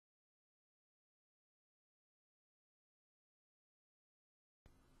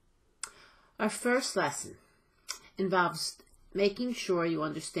Our first lesson involves making sure you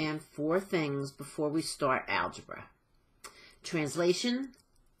understand 4 things before we start algebra: translation,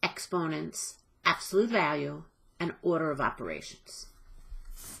 exponents, absolute value, and order of operations.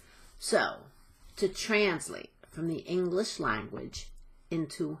 So, to translate from the English language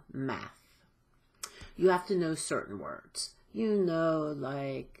into math, you have to know certain words. You know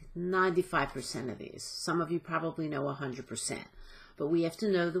like 95% of these. Some of you probably know 100%. But we have to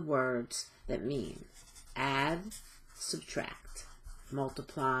know the words that mean add, subtract,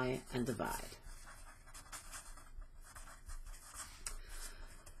 multiply, and divide.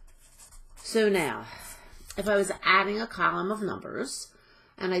 So now, if I was adding a column of numbers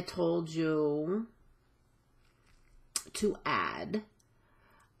and I told you to add,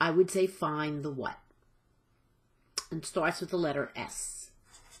 I would say find the what? And starts with the letter S.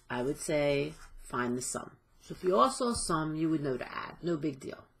 I would say find the sum. So if you all saw sum, you would know to add. No big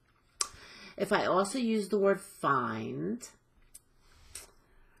deal. If I also use the word find,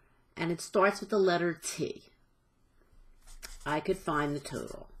 and it starts with the letter T, I could find the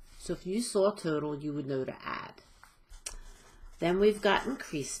total. So if you saw total, you would know to add. Then we've got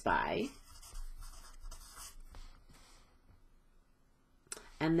increase by.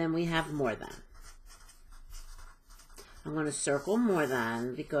 And then we have more than. I'm going to circle more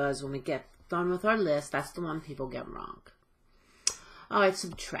than because when we get done with our list, that's the one people get wrong. All right,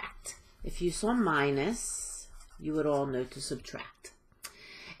 subtract. If you saw minus, you would all know to subtract.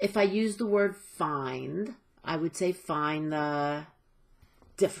 If I use the word find, I would say find the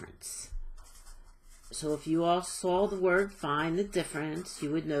difference. So if you all saw the word find the difference,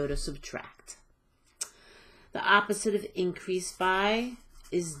 you would know to subtract. The opposite of increase by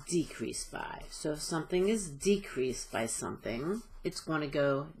is decrease by. So if something is decreased by something, it's going to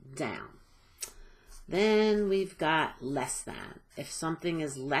go down. Then we've got less than. If something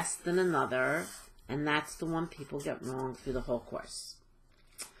is less than another, and that's the one people get wrong through the whole course.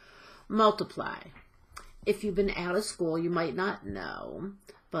 Multiply. If you've been out of school, you might not know,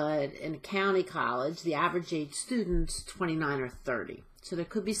 but in a county college, the average age student's 29 or 30. So there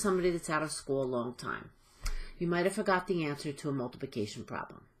could be somebody that's out of school a long time. You might have forgot the answer to a multiplication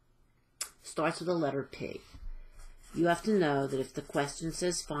problem. Starts with the letter P. You have to know that if the question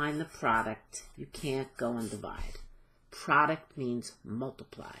says find the product, you can't go and divide. Product means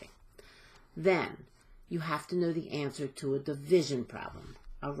multiply. Then you have to know the answer to a division problem.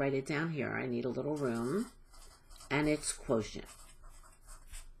 I'll write it down here. I need a little room. And it's quotient.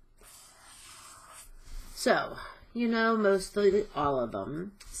 So, you know mostly all of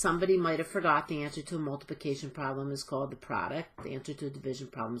them. Somebody might have forgot the answer to a multiplication problem is called the product. The answer to a division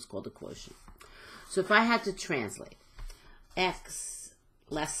problem is called the quotient. So if I had to translate x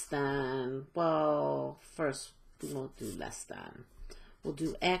less than, well, first we won't do less than. We'll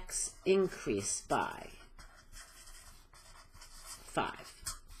do x increased by 5.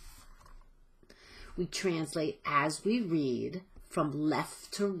 We translate as we read from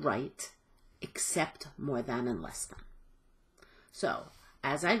left to right, except more than and less than. So,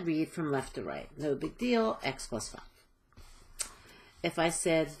 as I read from left to right, no big deal, x plus 5. If I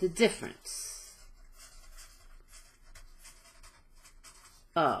said the difference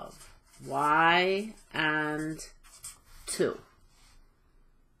of y and 2.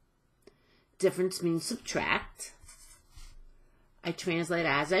 Difference means subtract. I translate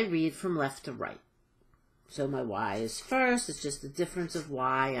as I read from left to right. So my y is first, it's just the difference of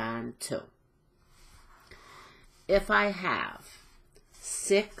y and 2. If I have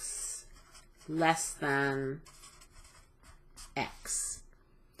 6 less than x,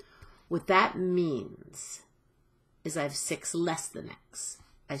 what that means is I have 6 less than x.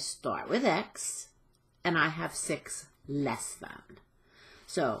 I start with x, and I have 6 less than.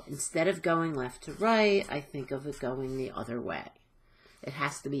 So instead of going left to right, I think of it going the other way. It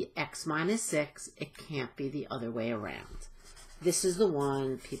has to be x minus 6. It can't be the other way around. This is the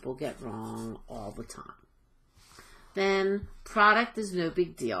one people get wrong all the time. Then product is no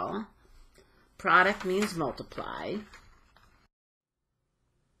big deal. Product means multiply.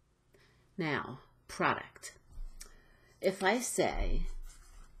 Now, product. If I say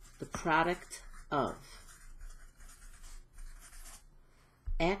the product of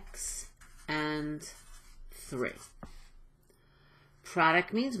x and 3.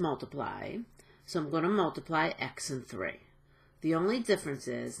 Product means multiply, so I'm going to multiply x and 3. The only difference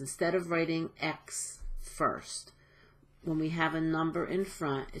is, instead of writing x first, when we have a number in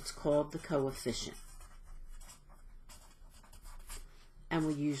front, it's called the coefficient. And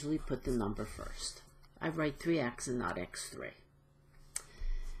we usually put the number first. I write 3x and not x3.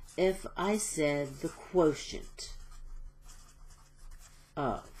 If I said the quotient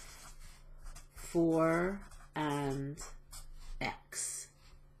of 4 and x.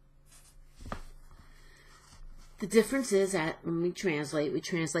 The difference is that when we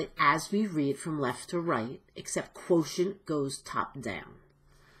translate as we read from left to right, except quotient goes top down.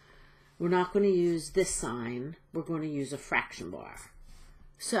 We're not going to use this sign, we're going to use a fraction bar.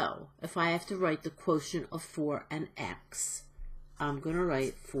 So, if I have to write the quotient of 4 and x, I'm going to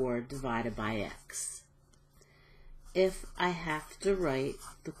write 4 divided by x. If I have to write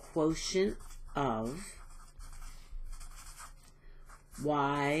the quotient of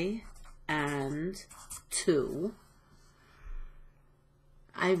y and 2,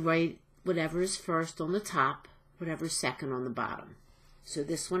 I write whatever is first on the top, whatever is second on the bottom. So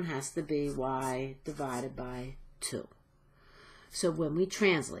this one has to be y divided by 2. So when we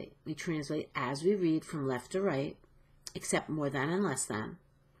translate as we read from left to right, except more than and less than,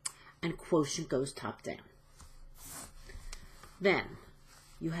 and quotient goes top down. Then,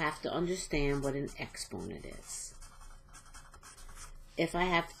 you have to understand what an exponent is. If I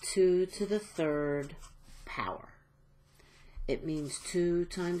have 2 to the 3rd power, it means 2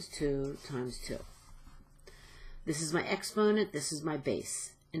 times 2 times 2. This is my exponent, this is my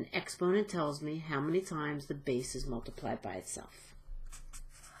base. An exponent tells me how many times the base is multiplied by itself.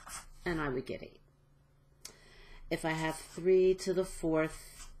 And I would get 8. If I have 3 to the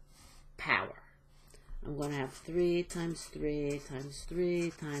 4th power, I'm going to have 3 times 3 times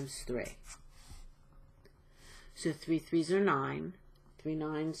 3 times 3. So 3 3s are 9. 3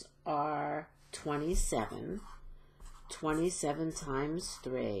 9s are 27. 27 times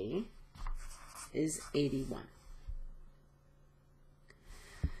 3 is 81.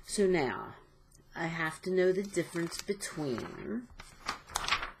 So now, I have to know the difference between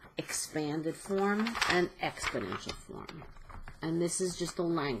expanded form and exponential form. And this is just a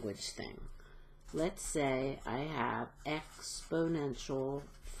language thing. Let's say I have exponential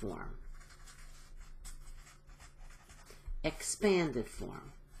form, expanded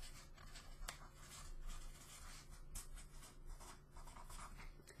form.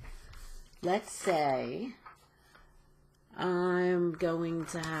 Let's say I'm going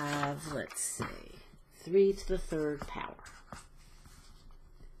to have, let's see, 3 to the 3rd power.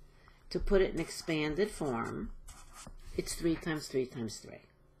 To put it in expanded form, it's 3 times 3 times 3.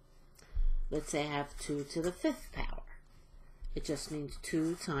 Let's say I have 2 to the 5th power. It just means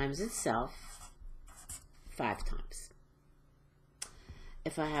 2 times itself 5 times.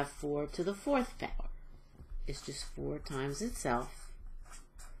 If I have 4 to the 4th power, it's just 4 times itself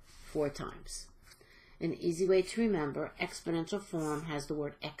 4 times. An easy way to remember, exponential form has the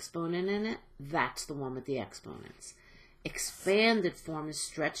word exponent in it. That's the one with the exponents. Expanded form is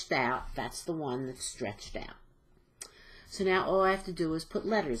stretched out. That's the one that's stretched out. So now all I have to do is put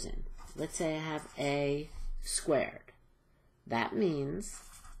letters in. Let's say I have a squared. That means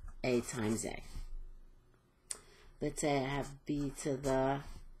a times a. Let's say I have b to the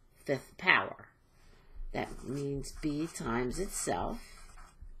 5th power. That means b times itself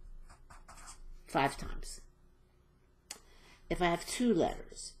 5 times. If I have 2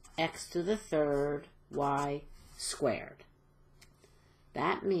 letters, x to the 3rd, y squared.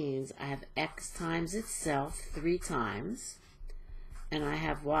 That means I have x times itself 3 times, and I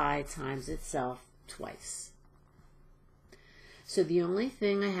have y times itself twice. So the only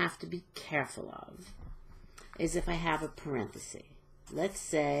thing I have to be careful of is if I have a parenthesis. Let's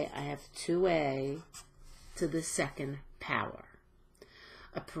say I have 2a to the 2nd power.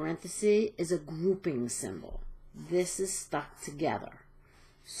 A parenthesis is a grouping symbol. This is stuck together.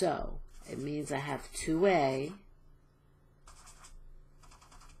 So it means I have 2a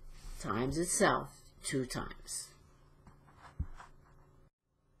times itself 2 times.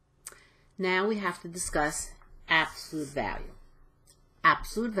 Now we have to discuss absolute value.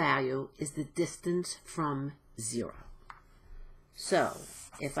 Absolute value is the distance from 0. So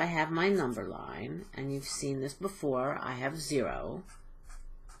if I have my number line, and you've seen this before, I have 0.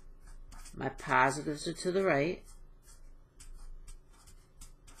 My positives are to the right.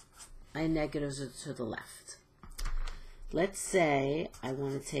 My negatives are to the left. Let's say I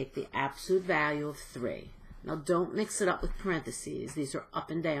want to take the absolute value of 3. Now don't mix it up with parentheses. These are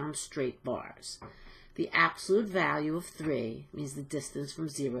up and down straight bars. The absolute value of 3 means the distance from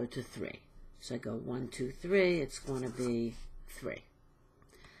 0 to 3. So I go 1, 2, 3. It's going to be 3.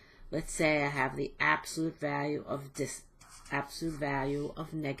 Let's say I have the absolute value of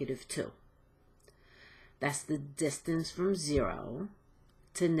negative 2. That's the distance from 0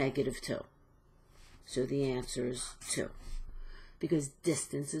 to negative 2. So the answer is 2. Because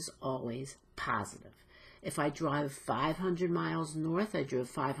distance is always positive. If I drive 500 miles north, I drove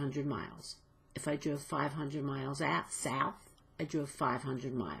 500 miles. If I drove 500 miles south, I drove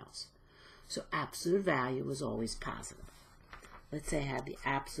 500 miles. So absolute value is always positive. Let's say I have the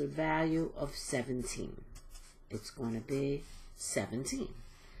absolute value of 17. It's going to be 17.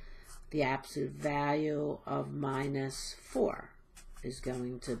 The absolute value of minus 4 is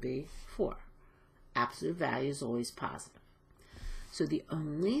going to be 4. Absolute value is always positive. So the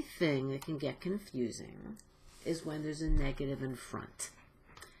only thing that can get confusing is when there's a negative in front.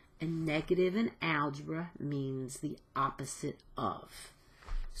 A negative in algebra means the opposite of.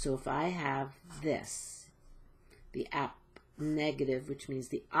 So if I have this, the negative, which means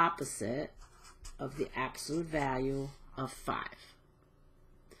the opposite of the absolute value of 5.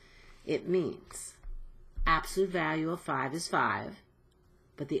 It means absolute value of 5 is 5,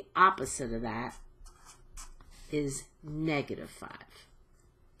 but the opposite of that is negative 5.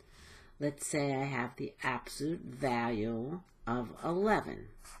 Let's say I have the absolute value of 11.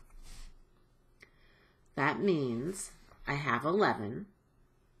 That means I have 11.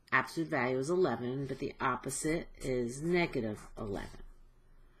 Absolute value is 11, but the opposite is negative 11.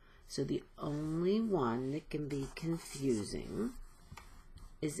 So the only one that can be confusing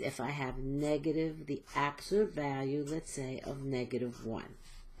is if I have negative, the absolute value, let's say, of negative 1.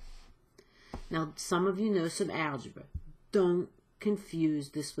 Now, some of you know some algebra. Don't confuse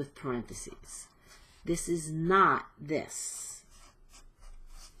this with parentheses. This is not this.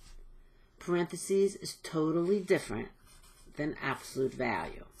 Parentheses is totally different than absolute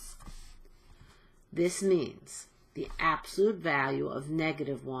value. This means the absolute value of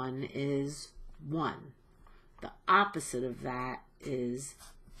negative 1 is 1. The opposite of that is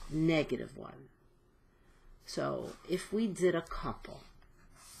negative 1. So if we did a couple,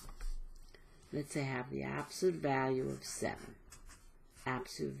 let's say I have the absolute value of 7,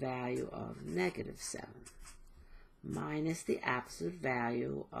 absolute value of negative 7, minus the absolute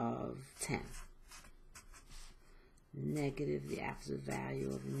value of 10, negative the absolute value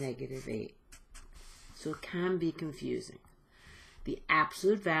of negative 8. So it can be confusing. The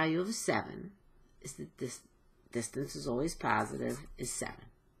absolute value of 7 is that this distance is always positive, is 7.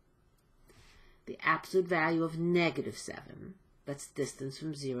 The absolute value of negative 7, that's distance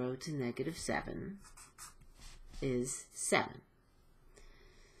from 0 to negative 7, is 7.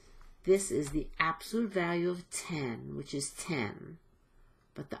 This is the absolute value of 10, which is 10,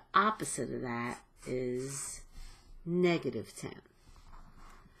 but the opposite of that is negative 10.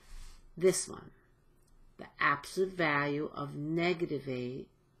 This one, the absolute value of negative 8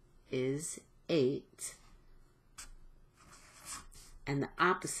 is 8, and the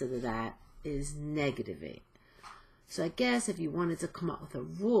opposite of that is negative 8. So I guess if you wanted to come up with a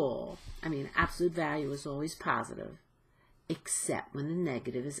rule, absolute value is always positive, except when the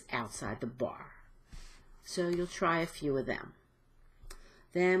negative is outside the bar. So you'll try a few of them.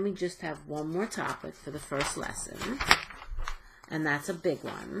 Then we just have one more topic for the first lesson, and that's a big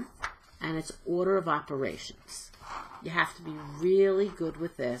one, and it's order of operations. You have to be really good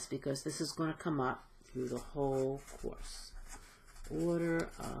with this because this is going to come up through the whole course. Order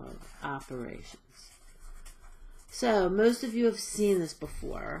of operations. So most of you have seen this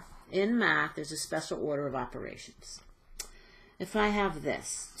before. In math, there's a special order of operations. If I have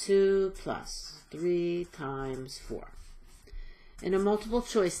this, 2 plus 3 times 4. In a multiple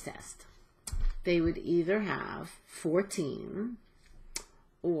choice test, they would either have 14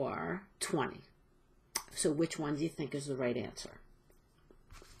 or 20. So which one do you think is the right answer?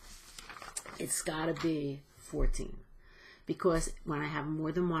 It's got to be 14. Because when I have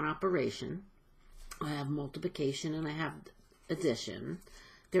more than one operation, I have multiplication and I have addition,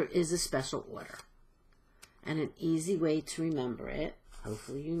 there is a special order. And an easy way to remember it,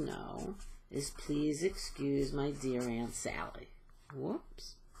 hopefully you know, is please excuse my dear Aunt Sally.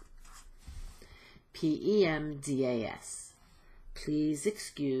 Whoops. PEMDAS. Please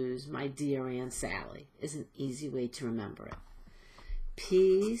excuse my dear Aunt Sally is an easy way to remember it.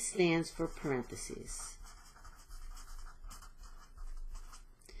 P stands for parentheses.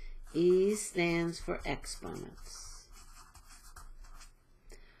 E stands for exponents.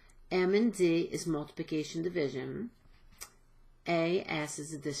 M and D is multiplication, division. AS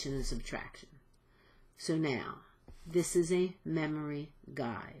is addition and subtraction. So now, this is a memory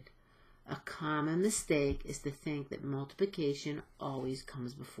guide. A common mistake is to think that multiplication always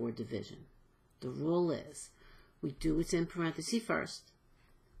comes before division. The rule is, we do what's in parentheses first,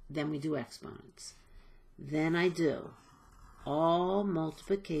 then we do exponents. Then I do all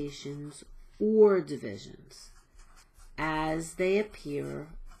multiplications or divisions as they appear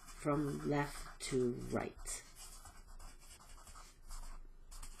from left to right.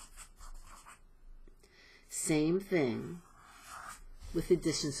 Same thing with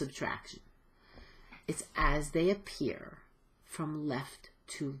addition subtraction. It's as they appear from left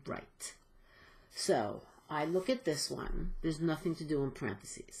to right. So I look at this one. There's nothing to do in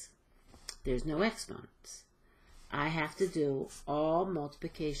parentheses. There's no exponents. I have to do all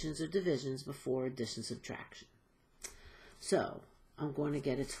multiplications or divisions before addition subtraction. So I'm going to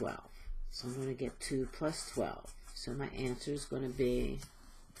get a 12. So I'm going to get 2 plus 12. So my answer is going to be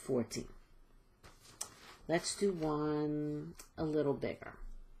 14. Let's do one a little bigger.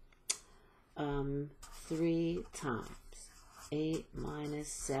 3 times 8 minus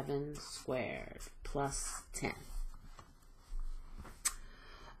 7 squared plus 10.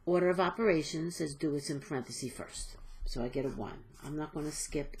 Order of operations says do what's in parentheses first. So I get a 1. I'm not going to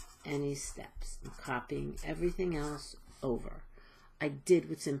skip any steps. I'm copying everything else over. I did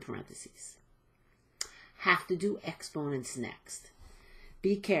what's in parentheses. Have to do exponents next.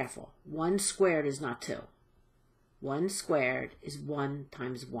 Be careful. 1 squared is not 2. 1 squared is 1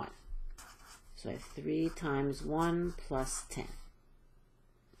 times 1. So I have 3 times 1 plus 10.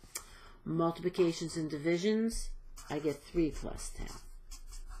 Multiplications and divisions, I get 3 plus 10.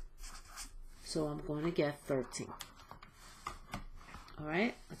 So I'm going to get 13. All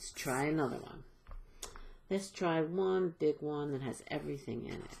right, let's try another one. Let's try one big one that has everything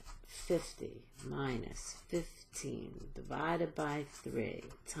in it. 50 minus 15 divided by 3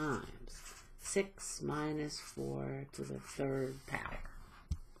 times 6 minus 4 to the 3rd power.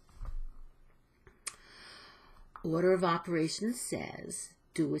 Order of operations says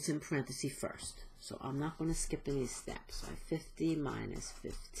do what's in parentheses first. So I'm not going to skip any steps. So I have 50 minus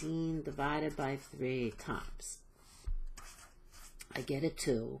 15 divided by 3 times. I get a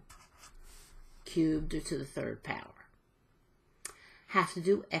 2 cubed to the 3rd power. Have to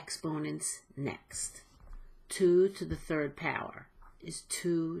do exponents next. 2 to the 3rd power is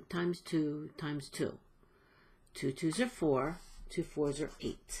 2 times 2 times 2. 2 2s are 4, 2 4s are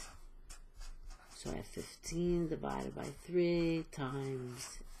 8. So I have 15 divided by 3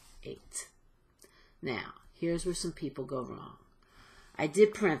 times 8. Now, here's where some people go wrong. I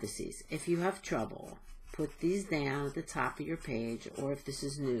did parentheses. If you have trouble, put these down at the top of your page, or if this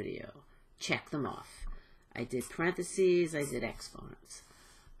is new to you, check them off. I did parentheses, I did exponents.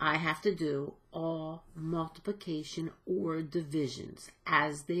 I have to do all multiplication or divisions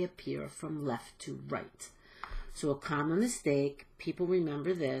as they appear from left to right. So a common mistake, people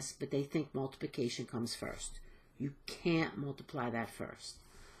remember this, but they think multiplication comes first. You can't multiply that first.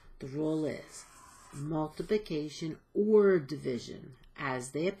 The rule is multiplication or division as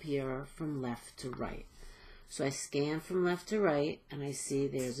they appear from left to right. So I scan from left to right and I see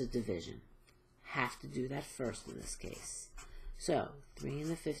there's a division. Have to do that first in this case. So 3 and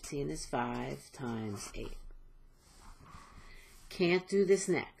the 15 is 5 times 8. Can't do this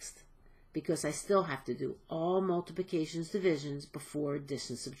next because I still have to do all multiplications, divisions before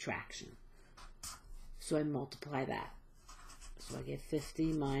addition, subtraction. So I multiply that. So I get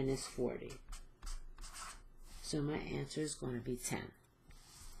 50 minus 40. So my answer is going to be 10.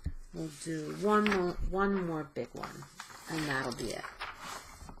 We'll do one more big one, and that'll be it.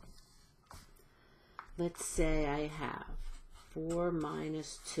 Let's say I have 4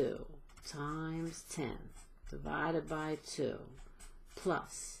 minus 2 times 10 divided by 2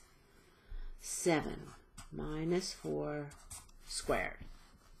 plus 7 minus 4 squared.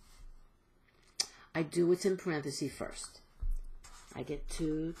 I do what's in parentheses first. I get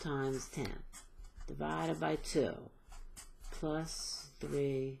 2 times 10 divided by 2 plus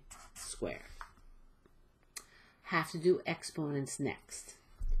 3 squared. Have to do exponents next.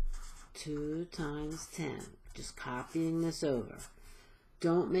 2 times 10. Just copying this over.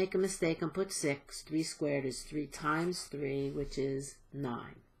 Don't make a mistake and put 6. 3 squared is 3 times 3, which is 9.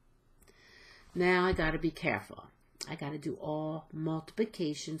 Now I got to be careful. I got to do all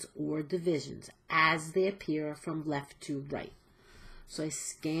multiplications or divisions as they appear from left to right. So I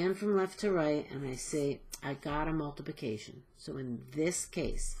scan from left to right and I say I got a multiplication. So in this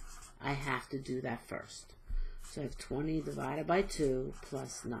case, I have to do that first. So I have 20 divided by 2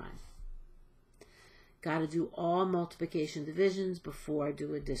 plus 9. Got to do all multiplication divisions before I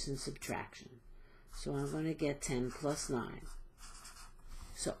do addition subtraction. So I'm going to get 10 plus 9.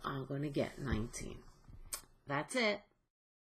 So I'm going to get 19. That's it.